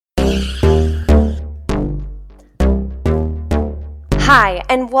Hi,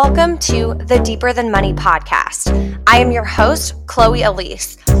 and welcome to the Deeper Than Money podcast. I am your host, Chloe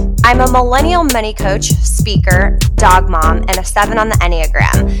Elise. I'm a millennial money coach, speaker, dog mom, and a 7 on the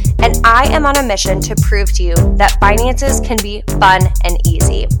Enneagram, and I am on a mission to prove to you that finances can be fun and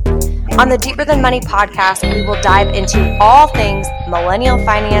easy. On the Deeper Than Money podcast, we will dive into all things millennial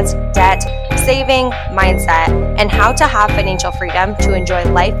finance, debt, saving, mindset, and how to have financial freedom to enjoy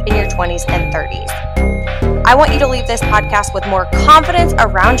life in your 20s and 30s. I want you to leave this podcast with more confidence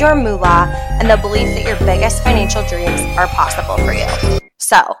around your moolah and the belief that your biggest financial dreams are possible for you.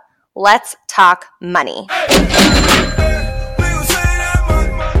 So, let's talk money.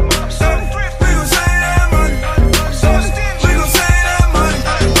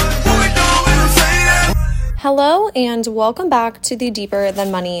 Hello, and welcome back to the Deeper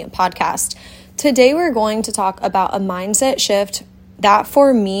Than Money podcast. Today, we're going to talk about a mindset shift that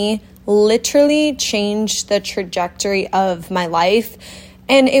for me literally changed the trajectory of my life.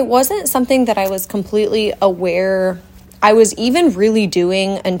 And it wasn't something that I was completely aware I was even really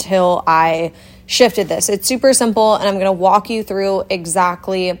doing until I shifted this. It's super simple, and I'm going to walk you through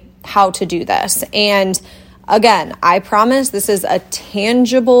exactly how to do this. And again, I promise this is a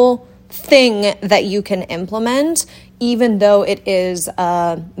tangible thing that you can implement, even though it is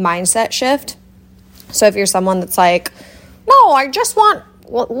a mindset shift. So if you're someone that's like, no, I just want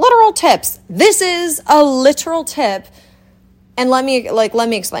literal tips. This is a literal tip. And let me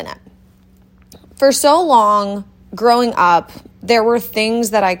explain it. For so long growing up, there were things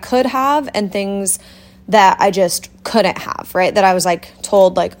that I could have and things that I just couldn't have, right? That I was like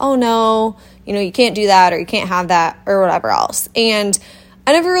told like, oh no, you can't do that or you can't have that or whatever else. And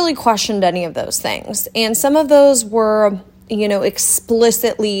I never really questioned any of those things. And some of those were,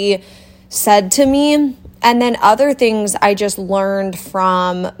 explicitly said to me. And then other things I just learned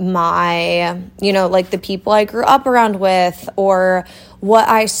from my, like the people I grew up around with, or what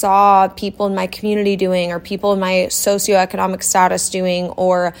I saw people in my community doing, or people in my socioeconomic status doing,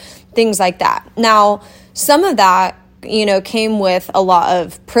 or things like that. Now, some of that, came with a lot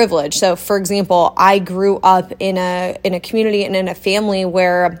of privilege. So for example, I grew up in a community and in a family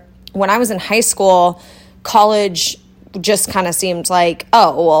where when I was in high school, college just kind of seemed like,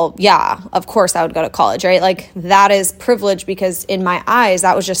 oh, well, yeah, of course I would go to college, right? Like that is privilege because in my eyes,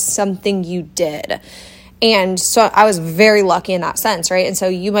 that was just something you did. And so I was very lucky in that sense, right? And so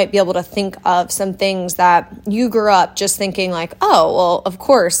you might be able to think of some things that you grew up just thinking like, oh, well, of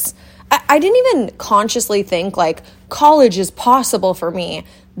course. I didn't even consciously think like college is possible for me.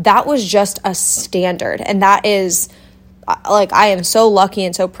 That was just a standard. And that is like, I am so lucky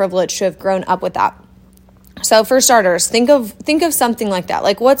and so privileged to have grown up with that. So for starters, think of something like that.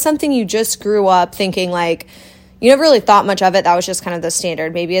 Like what's something you just grew up thinking like, you never really thought much of it. That was just kind of the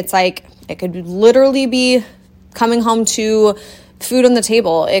standard. Maybe it's like, it could literally be coming home to food on the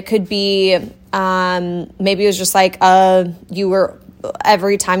table. It could be, maybe it was just like, you were,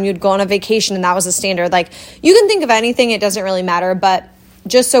 every time you'd go on a vacation and that was a standard. Like you can think of anything. It doesn't really matter, but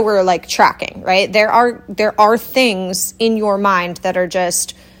just so we're like tracking, right? There are things in your mind that are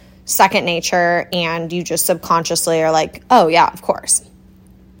just second nature, and you just subconsciously are like, oh yeah, of course.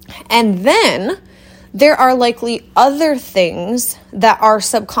 And then there are likely other things that are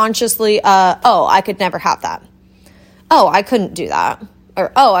subconsciously, oh, I could never have that. Oh, I couldn't do that.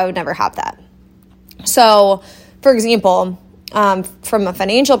 Or, oh, I would never have that. So, for example, from a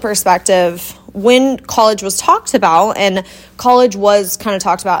financial perspective, when college was talked about, and college was kind of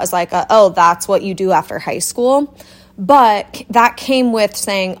talked about as like, oh, that's what you do after high school. But that came with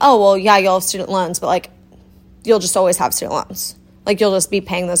saying, oh, well, yeah, you'll have student loans, but like, you'll just always have student loans. Like, you'll just be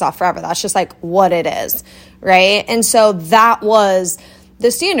paying those off forever. That's just like what it is, right? And so that was the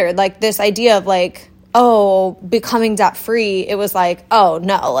standard, like this idea of like, oh, becoming debt free. It was like, oh,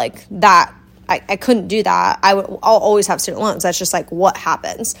 no, like that, I couldn't do that. I'll always have student loans. That's just like what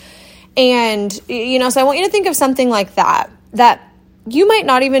happens. And, so I want you to think of something like that you might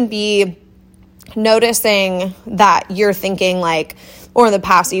not even be noticing that you're thinking like, or in the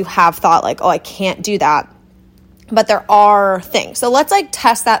past you have thought like, oh, I can't do that. But there are things. So let's like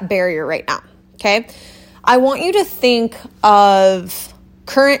test that barrier right now. Okay. I want you to think of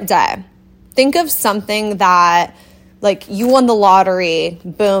current day. Think of something that like you won the lottery,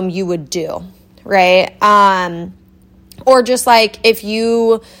 boom, you would do, right? Or just like if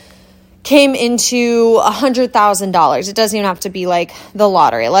you came into $100,000. It doesn't even have to be like the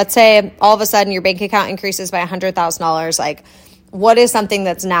lottery. Let's say all of a sudden your bank account increases by $100,000. Like, what is something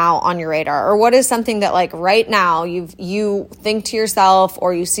that's now on your radar? Or what is something that like right now you think to yourself,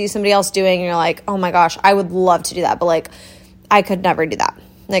 or you see somebody else doing and you're like, oh my gosh, I would love to do that. But like, I could never do that.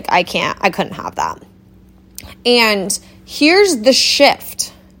 Like, I couldn't have that. And Here's the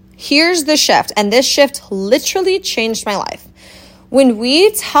shift. And this shift literally changed my life. When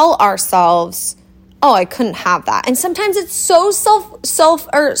we tell ourselves, oh, I couldn't have that. And sometimes it's so self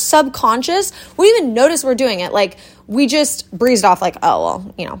or subconscious. We even notice we're doing it. Like we just breezed off like,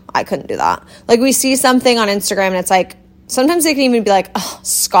 oh, well, I couldn't do that. Like we see something on Instagram and it's like, sometimes they can even be like, oh,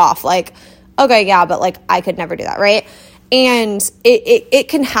 scoff. Like, okay, yeah, but like I could never do that, right? And it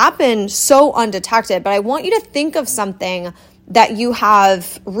can happen so undetected. But I want you to think of something that you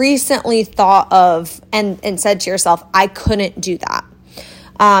have recently thought of and said to yourself, I couldn't do that.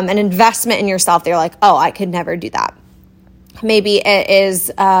 An investment in yourself that you're like, oh, I could never do that. Maybe it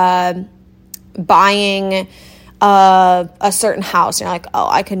is buying a certain house and you're like, oh,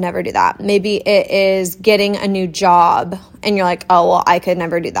 I could never do that. Maybe it is getting a new job and you're like, oh, well, I could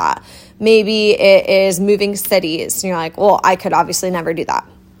never do that. Maybe it is moving cities and you're like, well, I could obviously never do that.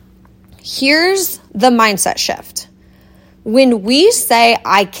 Here's the mindset shift. When we say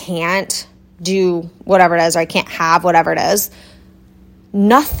I can't do whatever it is, or I can't have whatever it is,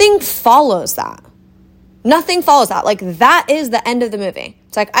 nothing follows that. Nothing follows that. Like that is the end of the movie.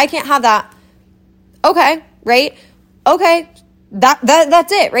 It's like, I can't have that. Okay, right? Okay,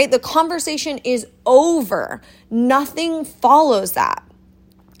 that's it, right? The conversation is over. Nothing follows that.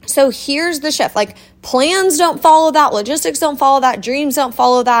 So here's the shift. Like plans don't follow that. Logistics don't follow that. Dreams don't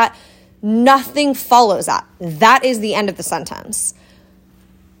follow that. Nothing follows that. That is the end of the sentence.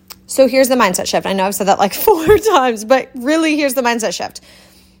 So here's the mindset shift. I know I've said that like 4 times, but really here's the mindset shift.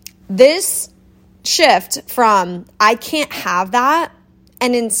 This shift from I can't have that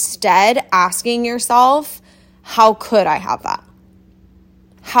and instead asking yourself, how could I have that?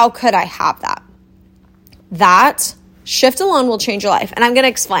 How could I have that? That shift alone will change your life. And I'm going to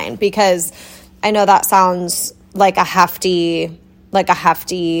explain because I know that sounds like a hefty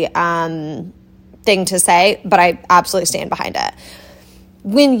thing to say, but I absolutely stand behind it.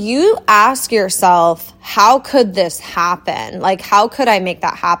 When you ask yourself, how could this happen? Like, how could I make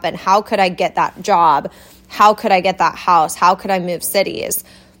that happen? How could I get that job? How could I get that house? How could I move cities?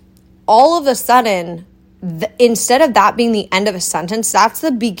 All of a sudden, instead of that being the end of a sentence, that's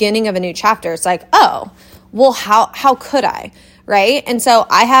the beginning of a new chapter. It's like, oh, well, how could I? Right? And so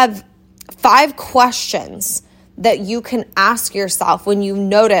I have 5 questions that you can ask yourself when you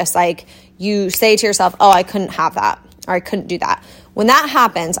notice, like you say to yourself, oh, I couldn't have that, or I couldn't do that. When that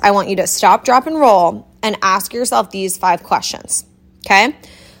happens, I want you to stop, drop, and roll and ask yourself these 5 questions, okay?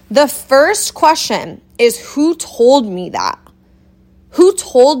 The first question is, who told me that? Who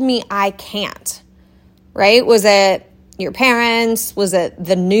told me I can't, right? Was it your parents? Was it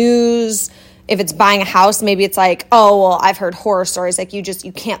the news? If it's buying a house, maybe it's like, oh, well, I've heard horror stories. Like you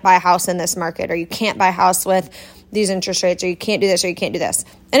can't buy a house in this market, or you can't buy a house with these interest rates, or you can't do this, or you can't do this.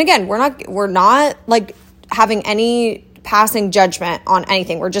 And again, we're not like having any passing judgment on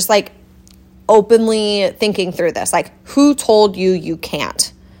anything. We're just like openly thinking through this. Like, who told you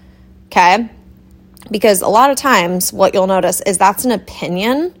can't? Okay? Because a lot of times what you'll notice is that's an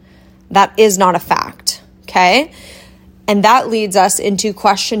opinion. That is not a fact. Okay? And that leads us into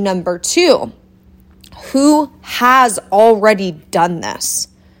question number 2. Who has already done this?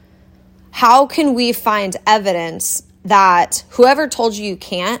 How can we find evidence that whoever told you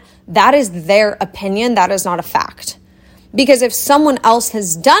can't, that is their opinion, that is not a fact? Because if someone else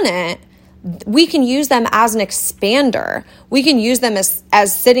has done it, we can use them as an expander. We can use them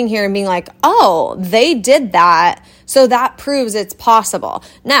as sitting here and being like, oh, they did that, so that proves it's possible.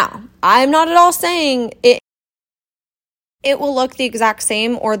 Now, I'm not at all saying it will look the exact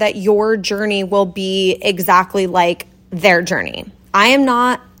same or that your journey will be exactly like their journey. I am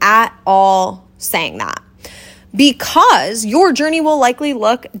not at all saying that, because your journey will likely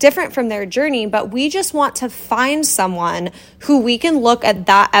look different from their journey, but we just want to find someone who we can look at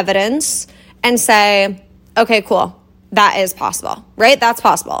that evidence and say, okay, cool, that is possible, right? That's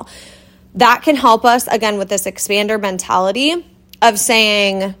possible. That can help us, again, with this expander mentality of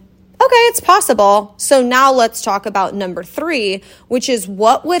saying, okay, it's possible. So now let's talk about number 3, which is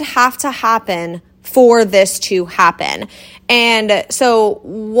what would have to happen for this to happen. And so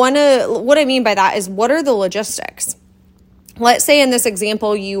what I mean by that is, what are the logistics? Let's say in this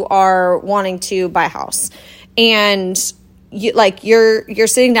example, you are wanting to buy a house and you're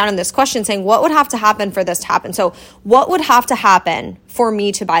sitting down in this question saying, what would have to happen for this to happen? So what would have to happen for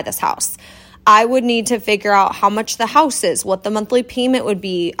me to buy this house? I would need to figure out how much the house is, what the monthly payment would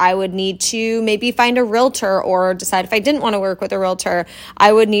be. I would need to maybe find a realtor or decide if I didn't want to work with a realtor.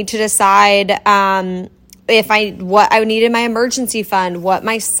 I would need to decide what I would need in my emergency fund, what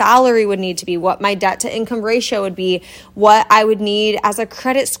my salary would need to be, what my debt to income ratio would be, what I would need as a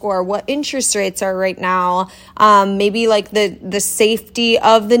credit score, what interest rates are right now, maybe like the safety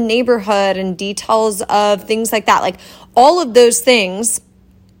of the neighborhood and details of things like that. Like all of those things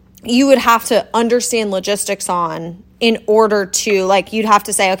you would have to understand logistics on in order to, like, you'd have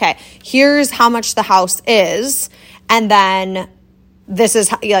to say, okay, here's how much the house is, and then this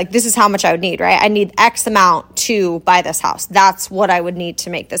is how much I would need, right? I need X amount to buy this house. That's what I would need to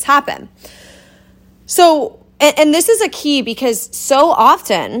make this happen. So, and this is a key because so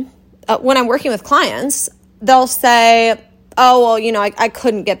often when I'm working with clients, they'll say, oh, well, I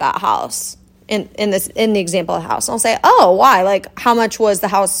couldn't get that house. In the example of the house, and I'll say, oh, why? Like, how much was the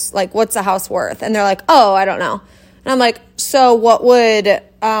house? Like, what's the house worth? And they're like, oh, I don't know. And I'm like, so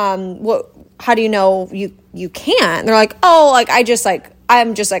how do you know you can't? And they're like, oh, like,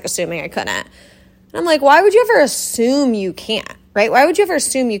 I'm just assuming I couldn't. And I'm like, why would you ever assume you can't, right? Why would you ever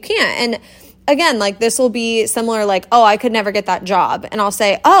assume you can't? And again, like, this will be similar, like, oh, I could never get that job. And I'll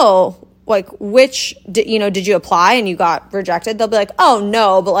say, oh, like, did you apply and you got rejected? They'll be like, oh,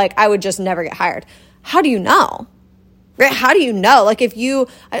 no, but like, I would just never get hired. How do you know? Right? How do you know? Like, if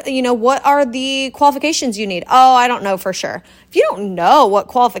what are the qualifications you need? Oh, I don't know for sure. If you don't know what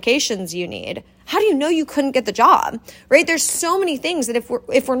qualifications you need, how do you know you couldn't get the job? Right? There's so many things that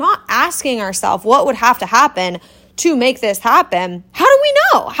if we're not asking ourselves what would have to happen to make this happen, how do we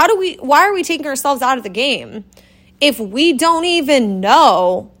know? Why are we taking ourselves out of the game if we don't even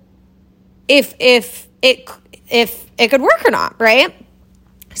know if it could work or not, right?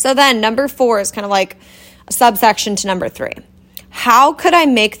 So then number 4 is kind of like a subsection to number 3. How could I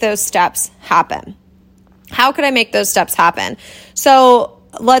make those steps happen? How could I make those steps happen? So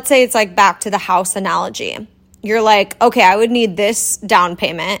let's say it's like back to the house analogy. You're like, okay, I would need this down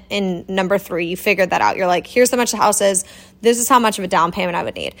payment in number 3. You figured that out. You're like, here's how much the house is. This is how much of a down payment I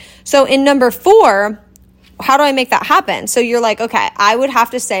would need. So in number 4, how do I make that happen? So you're like, okay, I would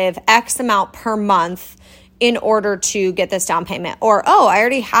have to save X amount per month in order to get this down payment. Or, oh, I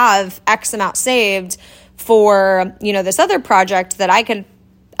already have X amount saved for, this other project that I could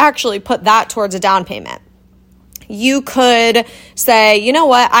actually put that towards a down payment. You could say, you know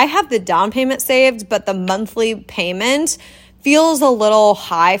what, I have the down payment saved, but the monthly payment feels a little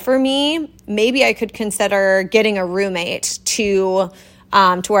high for me. Maybe I could consider getting a roommate to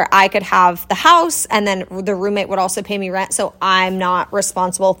where I could have the house and then the roommate would also pay me rent, so I'm not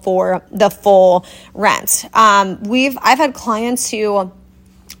responsible for the full rent. I've had clients who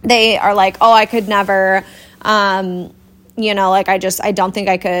they are like, oh, I could never, I don't think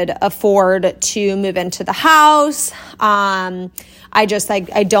I could afford to move into the house. I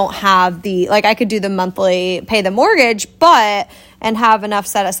don't have I could do the monthly, pay the mortgage, and have enough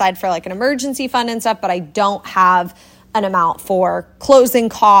set aside for like an emergency fund and stuff, but I don't have an amount for closing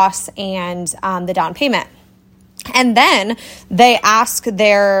costs and the down payment. And then they ask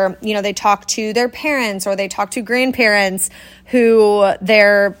they talk to their parents or they talk to grandparents who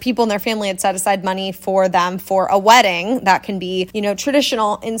their people in their family had set aside money for them for a wedding that can be,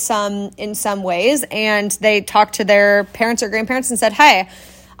 traditional in some ways. And they talked to their parents or grandparents and said, hey,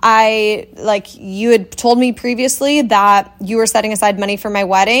 you had told me previously that you were setting aside money for my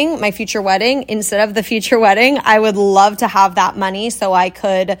wedding, my future wedding. Instead of the future wedding, I would love to have that money so I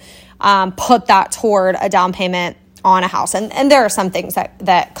could put that toward a down payment on a house. And there are some things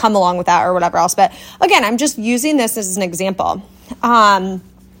that come along with that or whatever else. But again, I'm just using this as an example. And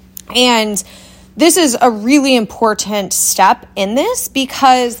this is a really important step in this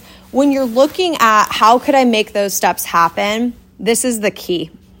because when you're looking at how could I make those steps happen, this is the key.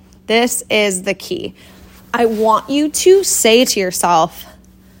 This is the key. I want you to say to yourself,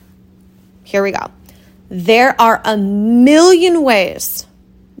 here we go. There are a million ways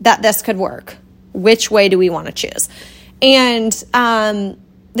that this could work. Which way do we want to choose? And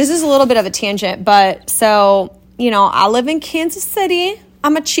this is a little bit of a tangent, but so, I live in Kansas City.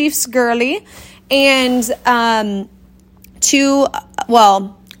 I'm a Chiefs girly. And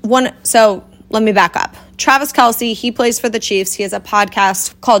let me back up. Travis Kelce, he plays for the Chiefs. He has a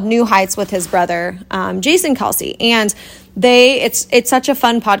podcast called New Heights with his brother, Jason Kelce. And it's such a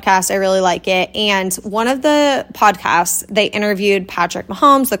fun podcast. I really like it. And one of the podcasts, they interviewed Patrick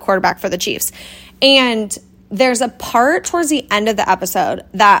Mahomes, the quarterback for the Chiefs. And there's a part towards the end of the episode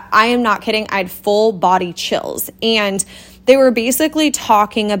that I am not kidding, I had full body chills. And they were basically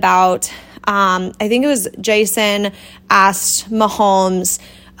talking about, I think it was Jason asked Mahomes,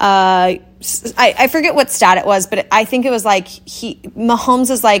 I forget what stat it was, but I think it was like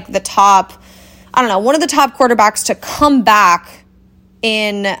Mahomes is like the top, one of the top quarterbacks to come back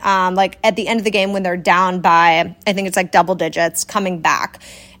in like at the end of the game when they're down by, I think it's like double digits, coming back.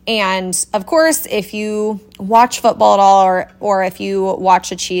 And of course, if you watch football at all, or if you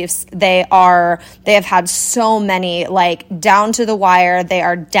watch the Chiefs, they have had so many, like, down to the wire, they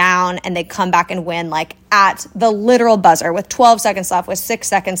are down and they come back and win, like, at the literal buzzer with 12 seconds left, with 6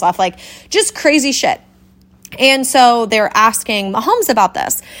 seconds left, like, just crazy shit. And so they're asking Mahomes about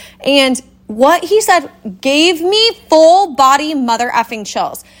this. And what he said gave me full body mother effing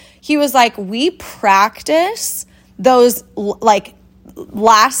chills. He was like, we practice those, like,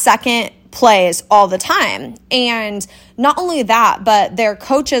 last second plays all the time. And not only that, but their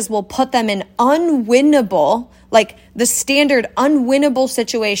coaches will put them in unwinnable, like the standard unwinnable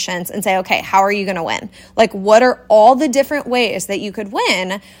situations and say, okay, how are you going to win? Like, what are all the different ways that you could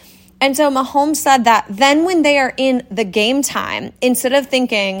win? And so Mahomes said that then when they are in the game time, instead of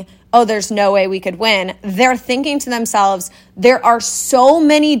thinking, oh, there's no way we could win, they're thinking to themselves, there are so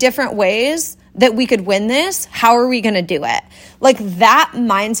many different ways that we could win this. How are we going to do it? Like, that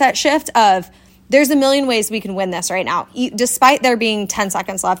mindset shift of there's a million ways we can win this right now. Despite there being 10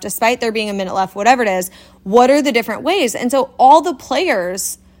 seconds left, despite there being a minute left, whatever it is, what are the different ways? And so all the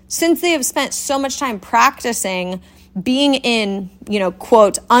players, since they have spent so much time practicing being in,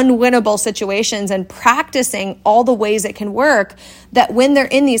 quote, unwinnable situations and practicing all the ways it can work, that when they're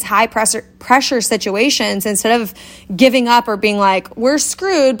in these high pressure situations, instead of giving up or being like, we're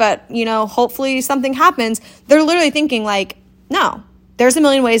screwed, but, hopefully something happens, they're literally thinking like, no, there's a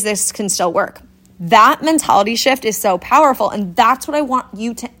million ways this can still work. That mentality shift is so powerful. And that's what I want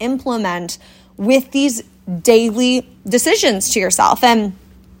you to implement with these daily decisions to yourself and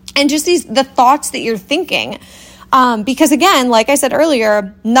just the thoughts that you're thinking. Because again, like I said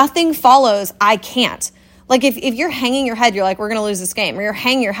earlier, nothing follows I can't. Like if you're hanging your head, you're like, we're going to lose this game. Or you're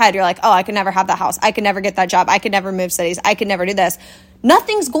hanging your head, you're like, oh, I could never have that house. I could never get that job. I could never move cities. I could never do this.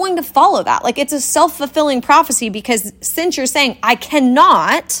 Nothing's going to follow that. Like, it's a self-fulfilling prophecy, because since you're saying I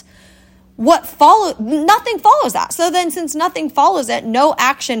cannot, nothing follows that. So then since nothing follows it, no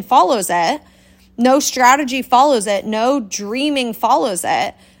action follows it, no strategy follows it, no dreaming follows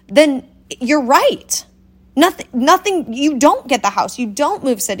it, then you're right. Nothing, you don't get the house, you don't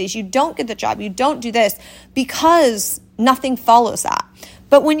move cities, you don't get the job, you don't do this, because nothing follows that.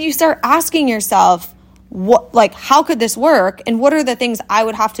 But when you start asking yourself, how could this work? And what are the things I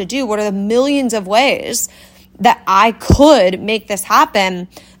would have to do? What are the millions of ways that I could make this happen?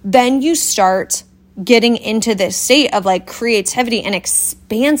 Then you start getting into this state of like creativity and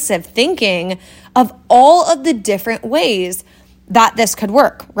expansive thinking of all of the different ways that this could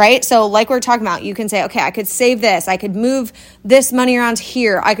work, right? So like we're talking about, you can say, okay, I could save this. I could move this money around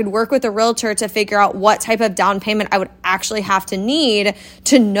here. I could work with a realtor to figure out what type of down payment I would actually have to need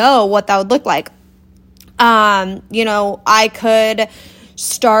to know what that would look like. I could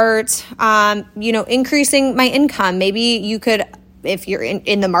start, increasing my income. Maybe you could, if you're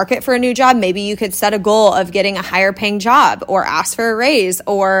in the market for a new job, maybe you could set a goal of getting a higher paying job, or ask for a raise,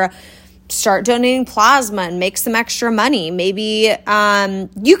 or start donating plasma and make some extra money. Maybe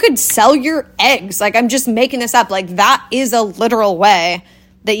you could sell your eggs. Like, I'm just making this up. Like, that is a literal way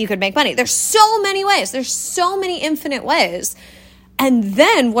that you could make money. There's so many ways. There's so many infinite ways. And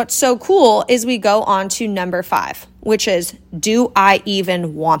then what's so cool is we go on to number 5, which is, do I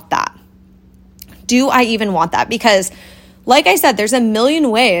even want that? Do I even want that? Because like I said, there's a million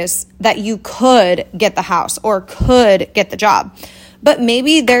ways that you could get the house or could get the job. But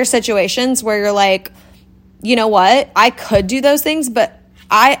maybe there are situations where you're like, you know what? I could do those things, but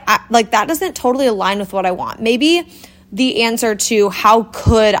I like, that doesn't totally align with what I want. Maybe the answer to how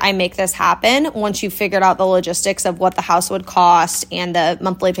could I make this happen, once you figured out the logistics of what the house would cost and the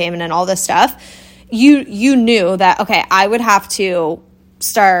monthly payment and all this stuff, you knew that, okay, I would have to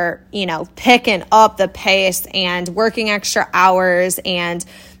start, picking up the pace and working extra hours and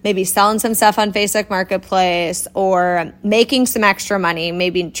maybe selling some stuff on Facebook Marketplace, or making some extra money,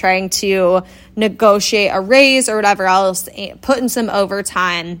 maybe trying to negotiate a raise or whatever else, putting some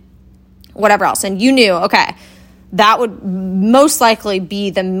overtime, whatever else. And you knew, okay, that would most likely be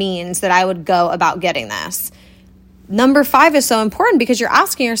the means that I would go about getting this. Number 5 is so important, because you're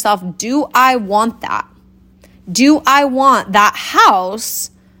asking yourself, do I want that? Do I want that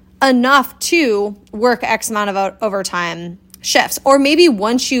house enough to work X amount of overtime shifts? Or maybe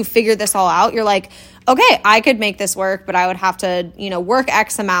once you figure this all out, you're like, okay, I could make this work, but I would have to, work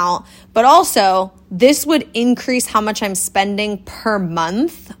X amount. But also, this would increase how much I'm spending per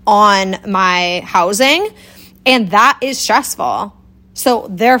month on my housing. And that is stressful. So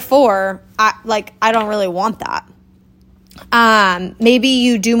therefore, I don't really want that. Maybe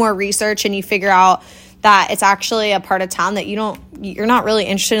you do more research and you figure out that it's actually a part of town that you're not really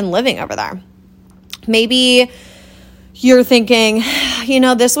interested in living over there. Maybe you're thinking,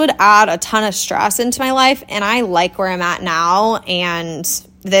 this would add a ton of stress into my life, and I like where I'm at now, and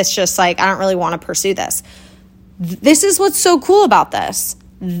this just I don't really want to pursue this. This is what's so cool about this.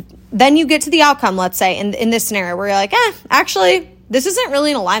 Then you get to the outcome, let's say, in this scenario where you're like, actually, this isn't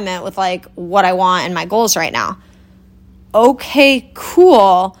really in alignment with what I want and my goals right now. Okay,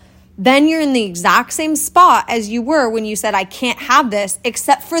 cool. Then you're in the exact same spot as you were when you said, I can't have this,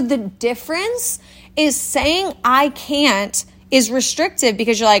 except for the difference is saying I can't is restrictive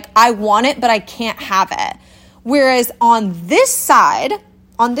because you're like, I want it, but I can't have it. Whereas on this side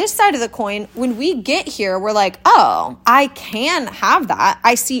of the coin, when we get here, we're like, oh, I can have that.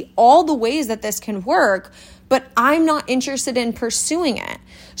 I see all the ways that this can work, but I'm not interested in pursuing it.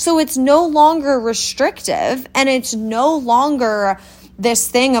 So it's no longer restrictive, and it's no longer this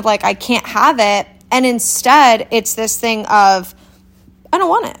thing of I can't have it. And instead, it's this thing of, I don't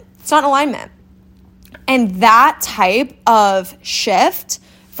want it. It's not in alignment. And that type of shift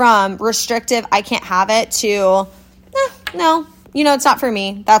from restrictive, I can't have it, to, no, it's not for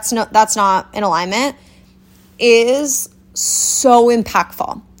me. That's not in alignment, is so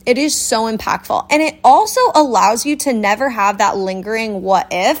impactful. It is so impactful. And it also allows you to never have that lingering what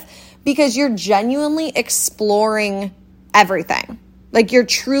if, because you're genuinely exploring everything. You're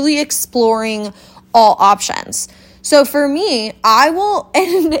truly exploring all options. So for me, I will,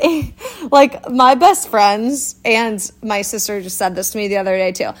 and my best friends, and my sister just said this to me the other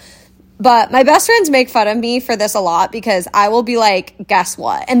day too, but my best friends make fun of me for this a lot because I will be like, guess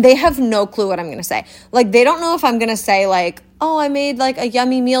what? And they have no clue what I'm going to say. They don't know if I'm going to say oh, I made a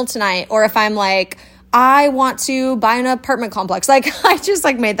yummy meal tonight, or if I'm I want to buy an apartment complex. I just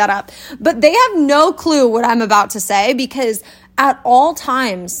made that up. But they have no clue what I'm about to say, because at all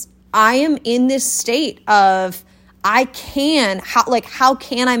times I am in this state of, how can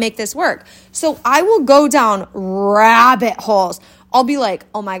I make this work? So I will go down rabbit holes. I'll be like,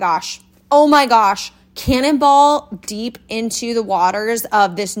 oh my gosh, cannonball deep into the waters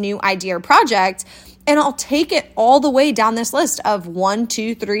of this new idea or project. And I'll take it all the way down this list of 1,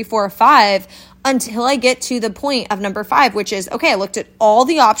 2, 3, 4, 5, until I get to the point of number 5, which is, okay, I looked at all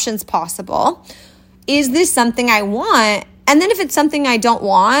the options possible. Is this something I want? And then if it's something I don't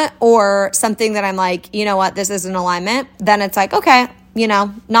want, or something that I'm like, you know what, this isn't alignment, then it's okay,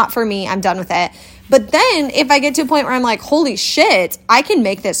 not for me, I'm done with it. But then if I get to a point where I'm like, holy shit, I can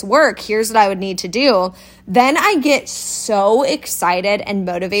make this work, here's what I would need to do, then I get so excited and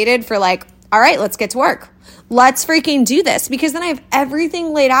motivated for all right, let's get to work. Let's freaking do this, because then I have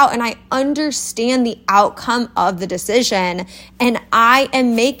everything laid out and I understand the outcome of the decision, and I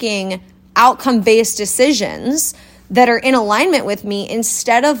am making outcome-based decisions that are in alignment with me,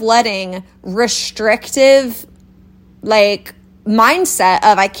 instead of letting restrictive mindset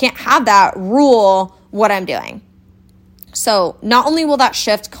of I can't have that rule what I'm doing. So not only will that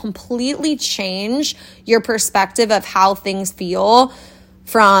shift completely change your perspective of how things feel,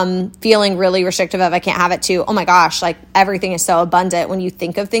 from feeling really restrictive of I can't have it, to, oh my gosh, everything is so abundant when you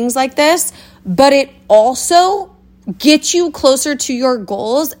think of things like this, but it also gets you closer to your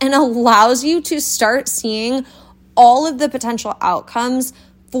goals and allows you to start seeing all of the potential outcomes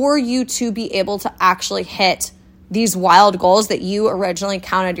for you to be able to actually hit these wild goals that you originally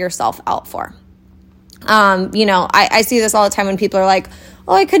counted yourself out for. I see this all the time when people are like,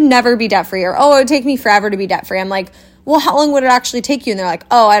 oh, I could never be debt free, or, oh, it would take me forever to be debt free. I'm like, well, how long would it actually take you? And they're like,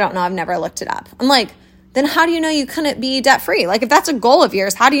 oh, I don't know, I've never looked it up. I'm like, then how do you know you couldn't be debt free? If that's a goal of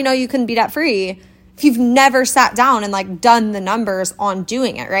yours, how do you know you couldn't be debt free if you've never sat down and done the numbers on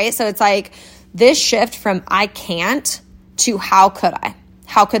doing it, right? So it's this shift from I can't to how could I?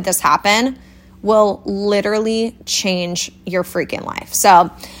 How could this happen? Will literally change your freaking life. So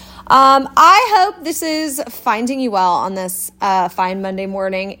I hope this is finding you well on this fine Monday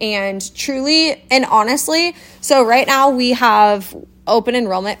morning. And truly and honestly, so right now we have open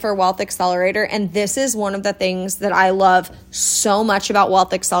enrollment for Wealth Accelerator. And this is one of the things that I love so much about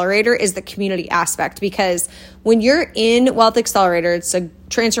Wealth Accelerator, is the community aspect. Because when you're in Wealth Accelerator, it's a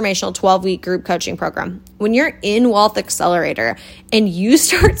transformational 12-week group coaching program. When you're in Wealth Accelerator and you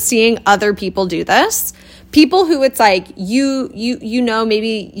start seeing other people do this, people who it's maybe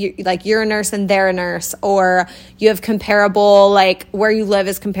you're a nurse and they're a nurse, or you have comparable, where you live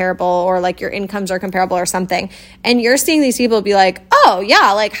is comparable, or your incomes are comparable or something. And you're seeing these people be like, oh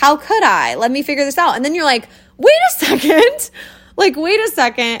yeah, how could I? Let me figure this out. And then you're like, wait a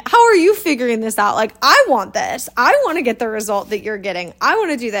second. How are you figuring this out? I want this. I want to get the result that you're getting. I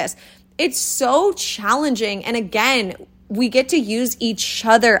want to do this. It's so challenging. And again, we get to use each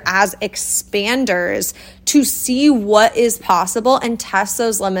other as expanders to see what is possible and test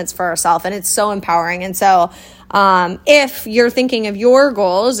those limits for ourselves. And it's so empowering. And so if you're thinking of your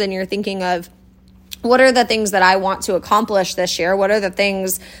goals and you're thinking of what are the things that I want to accomplish this year? What are the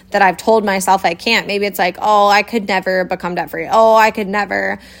things that I've told myself I can't? Maybe it's like, oh, I could never become debt free. Oh, I could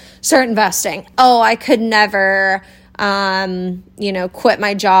never start investing. Oh, I could never, quit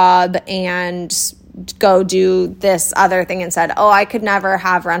my job and go do this other thing instead. Oh, I could never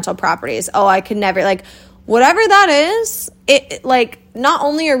have rental properties. Oh, I could never, like, whatever that is, it like, not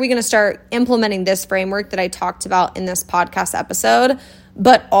only are we going to start implementing this framework that I talked about in this podcast episode,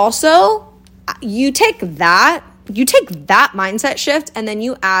 but also you take that mindset shift and then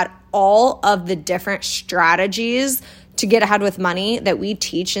you add all of the different strategies to get ahead with money that we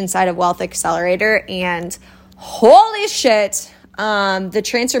teach inside of Wealth Accelerator, and holy shit, the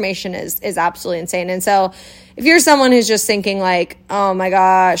transformation is absolutely insane. And so if you're someone who's just thinking like, oh my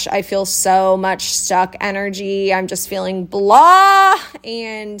gosh, I feel so much stuck energy, I'm just feeling blah,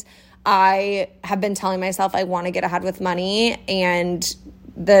 and I have been telling myself I want to get ahead with money, and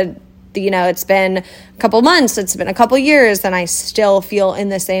it's been a couple months, it's been a couple years, and I still feel in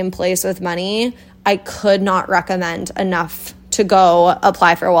the same place with money, I could not recommend enough to go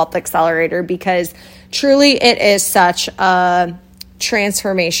apply for Wealth Accelerator, because truly it is such a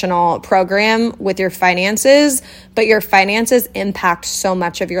transformational program with your finances, but your finances impact so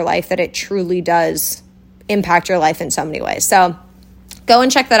much of your life that it truly does impact your life in so many ways. So go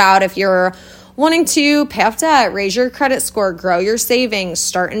and check that out if you're wanting to pay off debt, raise your credit score, grow your savings,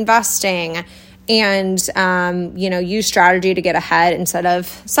 start investing, and use strategy to get ahead instead of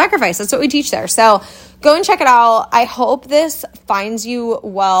sacrifice. That's what we teach there. So go and check it out. I hope this finds you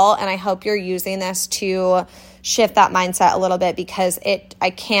well, and I hope you're using this to shift that mindset a little bit, because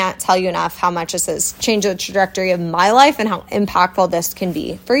I can't tell you enough how much this has changed the trajectory of my life and how impactful this can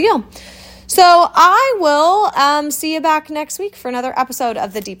be for you. So I will see you back next week for another episode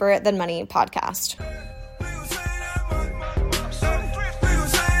of the Deeper Than Money podcast.